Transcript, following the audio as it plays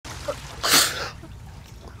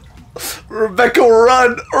Rebecca,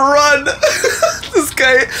 run! Run! This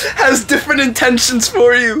guy has different intentions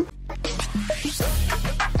for you.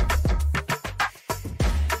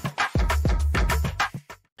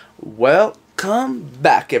 Welcome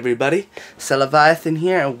back, everybody. Seleviathan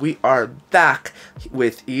here, and we are back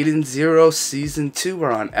with Eden Zero Season 2.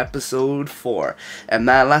 We're on episode 4. And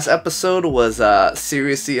man, last episode was a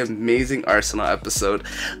seriously amazing Arsenal episode.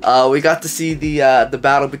 We got to see the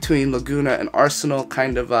battle between Laguna and Arsenal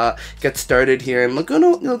kind of get started here, and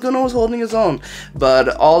Laguna was holding his own. But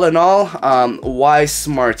all in all, Wise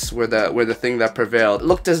smarts were the thing that prevailed. It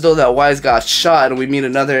looked as though that Wise got shot, and we meet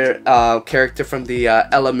another character from the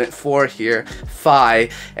Element 4 here, Phi,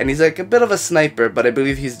 and he's like a bit of a sniper, but I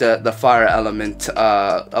believe he's the fire element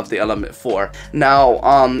of the Element 4.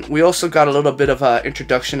 Now, we also got a little bit of an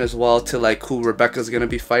introduction as well to like who Rebecca's gonna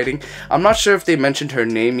be fighting. I'm not sure if they mentioned her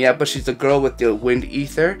name yet, but she's the girl with the wind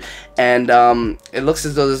ether, and it looks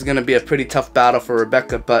as though this is gonna be a pretty tough battle for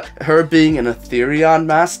Rebecca. But her being an Ethereon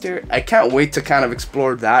master, I can't wait to kind of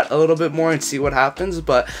explore that a little bit more and see what happens.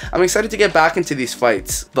 But I'm excited to get back into these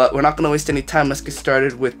fights. But we're not gonna waste any time. Let's get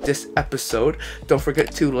started with this episode. Don't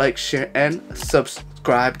forget to like, share, and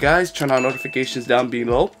subscribe, guys. Turn on notifications down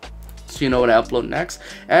below so you know when I upload next,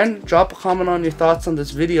 and drop a comment on your thoughts on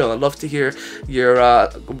this video. I'd love to hear your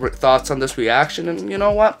thoughts on this reaction, and you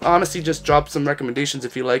know what, honestly, just drop some recommendations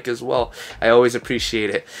if you like as well. I always appreciate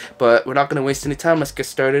it. But we're not going to waste any time. Let's get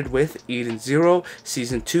started with Eden Zero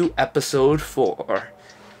Season 2 Episode 4,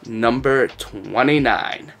 number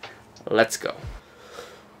 29. Let's go.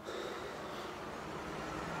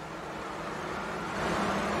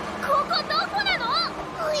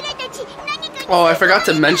 Oh, I forgot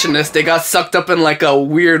to mention this. They got sucked up in like a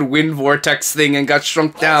weird wind vortex thing and got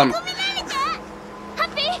shrunk down.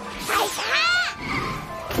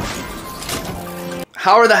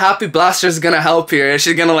 How are the Happy Blasters gonna help here? Is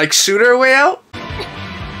she gonna like shoot her way out?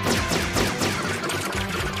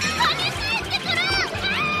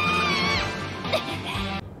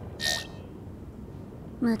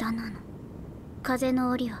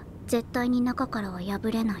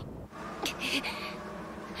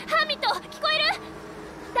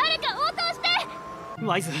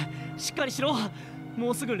 Wise, しっかりしろ。も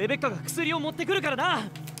うすぐレベッカが薬を持ってくるからな。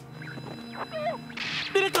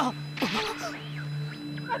レベッカ。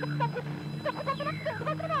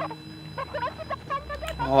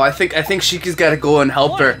Oh, I think Shiki's gotta go and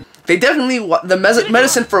help her. They definitely the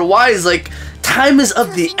medicine for Wise, like time is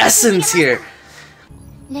of the essence here.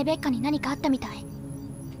 レベッカに何かあったみたい。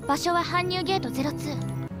場所は搬入ゲート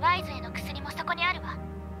02。ワイズへの薬もそこにあるわ。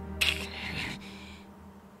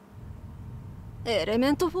エレメ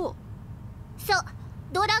ント 4？ そう、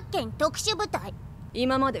ドラッケン特殊部隊。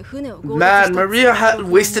 Man, Maria had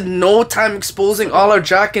wasted no time exposing all our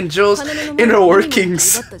Drakken Joe's inner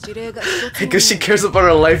workings. I guess she cares about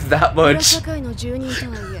her life that much.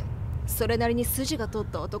 それなりに筋が通っ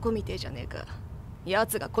た男みてえじゃねえか。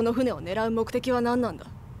奴がこの船を狙う目的は何なんだ。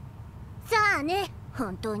さあね、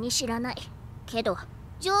本当に知らない。けど、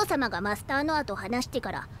ジョー様がマスターノアと話して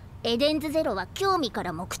から、エデンズゼロは興味か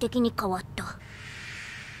ら目的に変わった。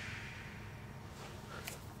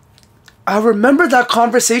 I remember that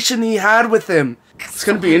conversation he had with him. It's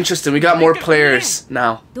gonna be interesting. We got more players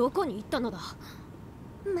now. どこに行ったのだ。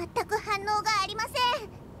全く反応がありません。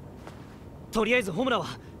とりあえずホムラは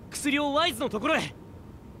薬をワイズのところへ。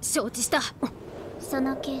承知した。そ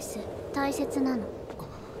のケース大切なの。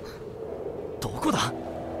どこだ？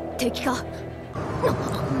敵か。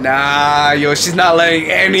 Nah, yo, she's not letting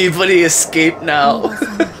anybody escape now.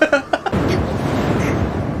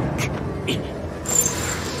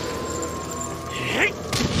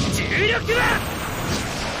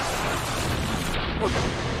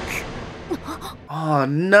 Oh,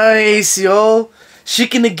 nice, yo.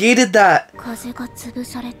 Shiki negated that. 風が潰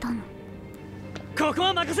されたの。ここ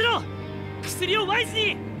は任せろ。薬をワイズ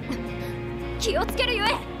に。気をつけるゆえ。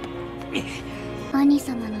兄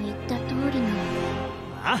様の言った通りなの。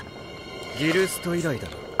あ？ギルスト以来だ。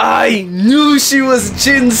 I knew she was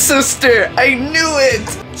Jinn's sister. I knew it.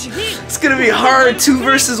 It's gonna be hard. 2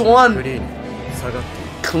 versus 1.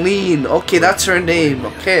 Clean. Okay, that's her name.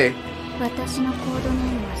 Okay. 私のコードネ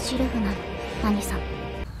ームはシルフなの、兄さん。え、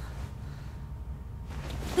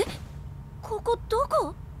ここど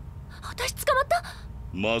こ？私捕まった？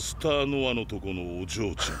マスターノアのとこのお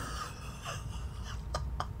嬢ちゃん。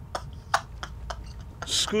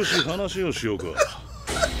少し話をしようか。ドラ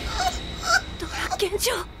ッケン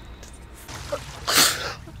ジョー。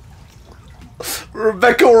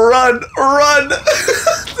 Rebecca, run! Run!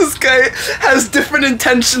 This guy has different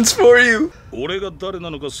intentions for you. 俺が誰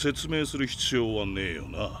なのか説明する必要はねえよ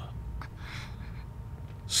な。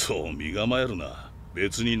そう身構えるな。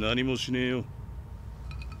別に何もしねえよ。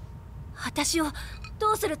私を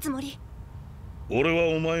どうするつもり？俺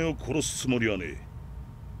はお前を殺すつもりはね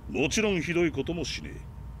え。もちろんひどいこともしねえ。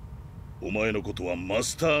お前のことはマ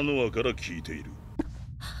スターノアから聞いている。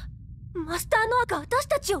マスターノアが私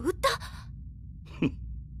たちを撃った？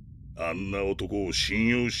あんな男を信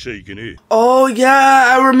用しちゃいけねえ。 Oh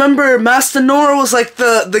yeah, I remember Master Nora was like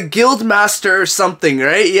the guild master or something,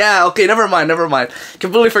 right? Yeah, okay, never mind.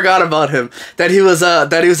 Completely forgot about him. That he was a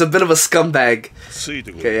bit of a scumbag.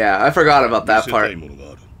 Okay, yeah, I forgot about that part.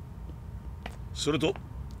 それと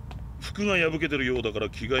服が破けてるようだから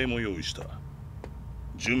着替えも用意した。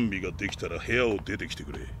準備ができたら部屋を出てきて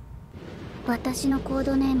くれ。私のコー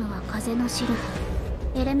ドネームは風のシル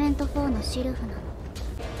フ。エレメント4のシルフなの。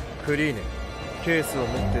クリーネ、ケースを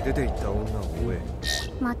持って出て行った女を追え。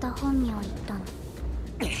また本名言ったの。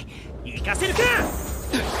行かせるか。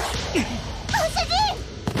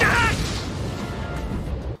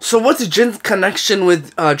So what's Jin's connection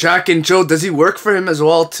with Drakken Joe? Does he work for him as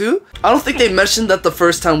well too? I don't think they mentioned that the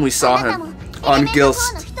first time we saw him on Gilst.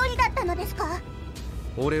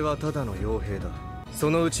 俺はただの傭兵だ。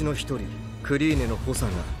そのうちの一人、クリーネの補佐が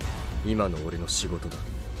今の俺の仕事だ。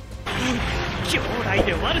兄弟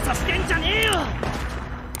で悪さしてんじゃねえよ。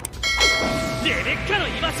レベッカの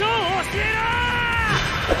居場所を教え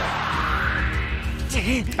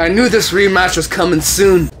ろ。 I knew this rematch was coming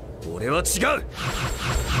soon. 俺は違う。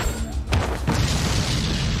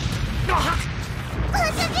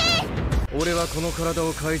俺はこの体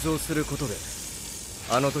を改造することで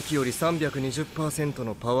あの時より 320%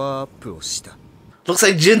 のパワーアップをした。 Looks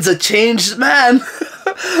like Jin's a changed man.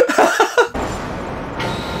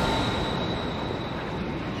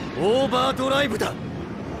 オーバードライブだ。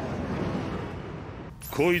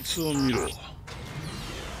こいつを見ろ。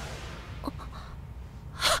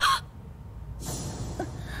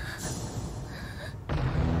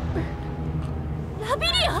ラビ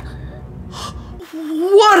リア？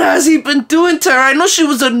 What has he been doing to her? I know she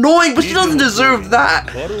was annoying, but she doesn't deserve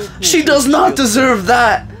that. She does not deserve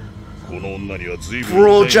that.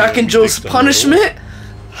 Bro, Drakken Joe's punishment?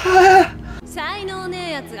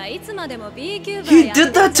 He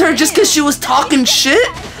did that to her just because she was talking shit?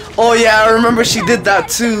 Oh yeah, I remember she did that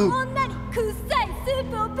too.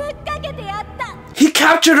 He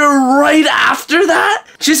captured her right after that?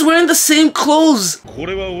 She's wearing the same clothes.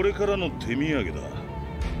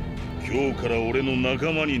 今日から俺の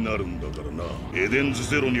仲間になるんだからな。エデンズ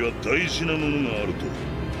ゼロには大事なものがあると。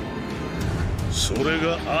それ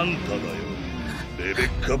があんただよ。レベ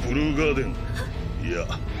ッカ・ブルーガーデン。いや、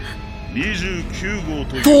29号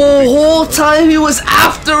という。 The whole time he was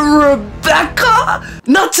after Rebecca?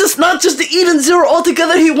 Not just the Eden Zero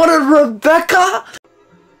altogether, he wanted Rebecca?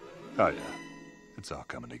 Oh yeah, it's all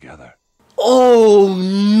coming together. Oh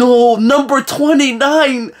no, number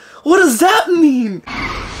 29! What does that mean?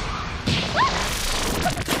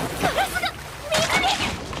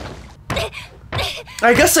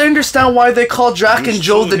 I guess I understand why they call Drakken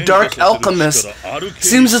Joe the Dark Alchemist.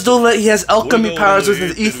 Seems as though that he has alchemy powers with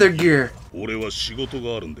his ether gear.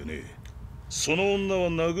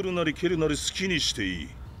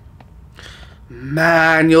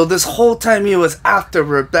 Man, yo, this whole time he was after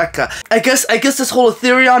Rebecca. I guess this whole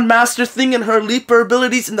Ethereon Master thing and her Leaper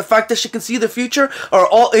abilities and the fact that she can see the future are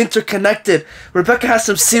all interconnected. Rebecca has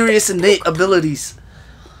some serious innate abilities.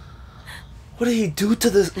 What did he do to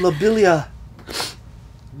this Lobelia?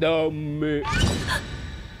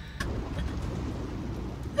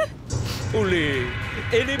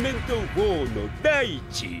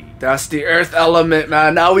 That's the earth element,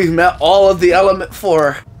 man. Now we've met all of the element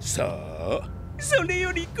 4. それ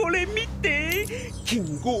よりこれ見て、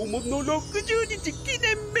金剛門の60日記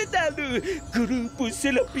念メダル、グループ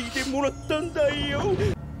セラピーでもらったんだよ。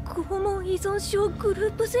拷問依存症グル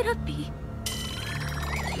ープセラピ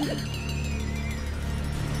ー。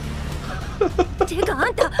てかあ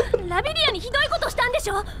んた、ラビリアにひどいことしたんでし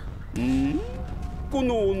ょ？こ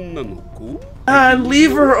の女の子？ Man,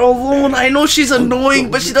 leave her alone. I know she's annoying,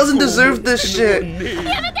 but she doesn't deserve this shit.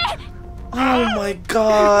 やめて！ Oh my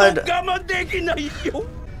god. 我慢できないよ。こ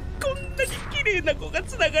んなに綺麗な子が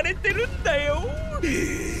繋がれてるんだよ。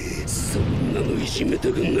そんなのいじめ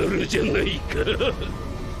たくなるじゃないか。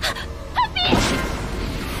ハッピー。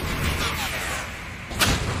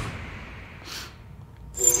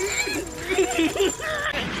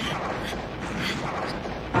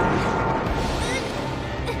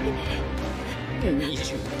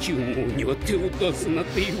29号には手を出すなっ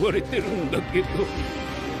て言われてるんだけど。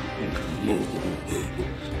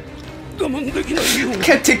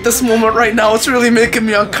Can't take this moment right now. It's really making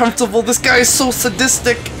me uncomfortable. This guy is so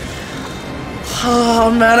sadistic. Oh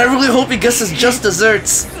man, I really hope he gets his just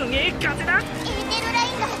desserts. すげえ風だ。エーテルラ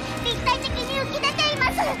インが立体的に浮き出てい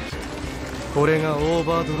ます。これがオー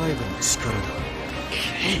バードライブの力だ。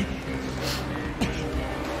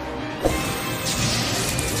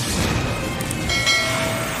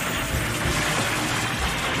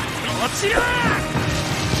落ちろ。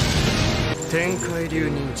天海流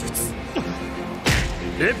忍術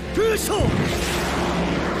烈風将。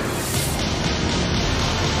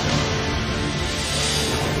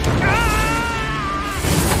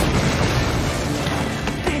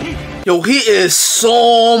Yo, he is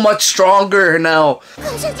so much stronger now.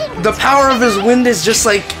 The power of his wind is just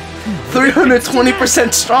like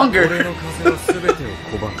 320% stronger. 俺の風は全てを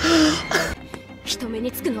拒む。人目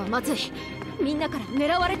につくのはまずい。みんなから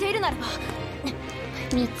狙われているならば。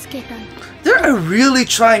見つけた。 They're really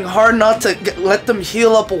trying hard not to let them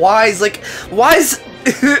heal up Wise. Like, Wise,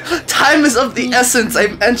 time is of the essence. I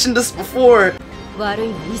mentioned this before. 悪い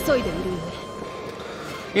の急いでいるよ。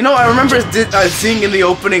 You know, I remember seeing in the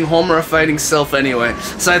opening Homura fighting Sylph anyway.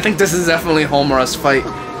 So I think this is definitely Homura's fight.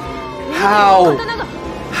 How?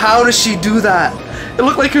 How does she do that? It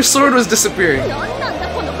looked like her sword was disappearing. なんなんだ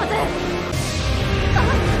この風。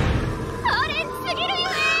あれすぎるよね。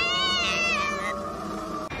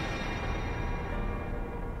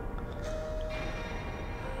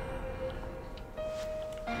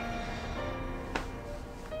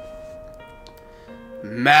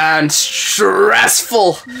 Man,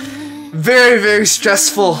 stressful. Very, very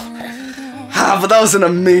stressful. Ah, but that was an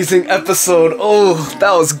amazing episode. Oh,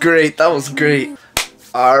 that was great. That was great.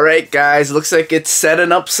 Alright guys, looks like it's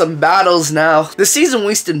setting up some battles now. This season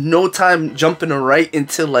wasted no time jumping right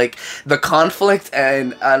into like the conflict,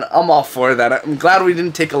 and I'm all for that. I'm glad we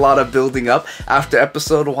didn't take a lot of building up after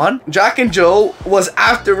episode 1. Drakken Joe was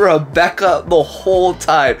after Rebecca the whole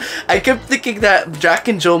time. I kept thinking that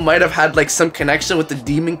Drakken Joe might have had like some connection with the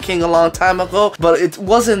Demon King a long time ago, but it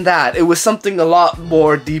wasn't that. It was something a lot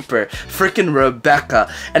more deeper. Freaking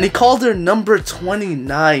Rebecca. And he called her number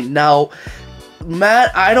 29. Now, man,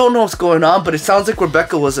 I don't know what's going on, but it sounds like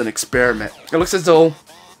Rebecca was an experiment. It looks as though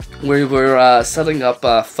we were setting up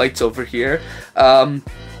fights over here.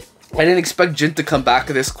 I didn't expect Jinn to come back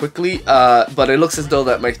this quickly, but it looks as though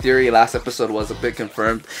that my theory last episode was a bit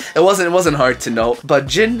confirmed. It wasn't hard to know, but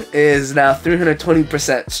Jinn is now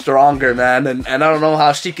 320% stronger, man, and I don't know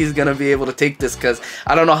how Shiki's gonna be able to take this, because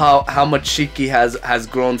I don't know how much Shiki has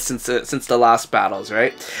grown since the last battles,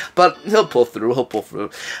 right? But he'll pull through.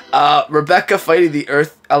 Rebecca fighting the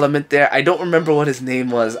earth element there. I don't remember what his name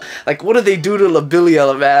was. Like, what did they do to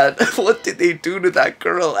Labilia, man? What did they do to that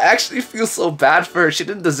girl? I actually feel so bad for her. She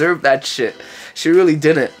didn't deserve that shit. She really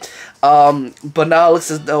didn't. But now it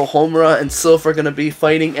looks as though Homura and Sylph are gonna be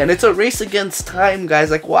fighting, and it's a race against time,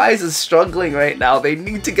 guys. Like, Wise is struggling right now. They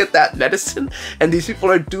need to get that medicine, and these people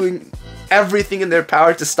are doing everything in their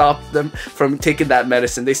power to stop them from taking that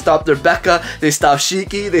medicine. They stopped Rebecca, they stopped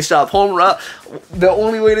Shiki, they stopped Homura. The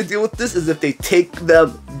only way to deal with this is if they take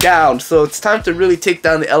them down. So it's time to really take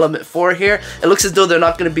down the element 4 here. It looks as though they're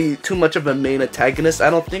not going to be too much of a main antagonist, I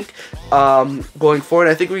don't think, going forward.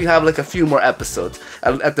 I think we have like a few more episodes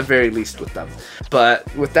at the very least with them. But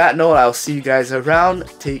with that note, I'll see you guys around.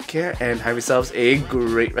 Take care and have yourselves a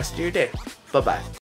great rest of your day. Bye bye.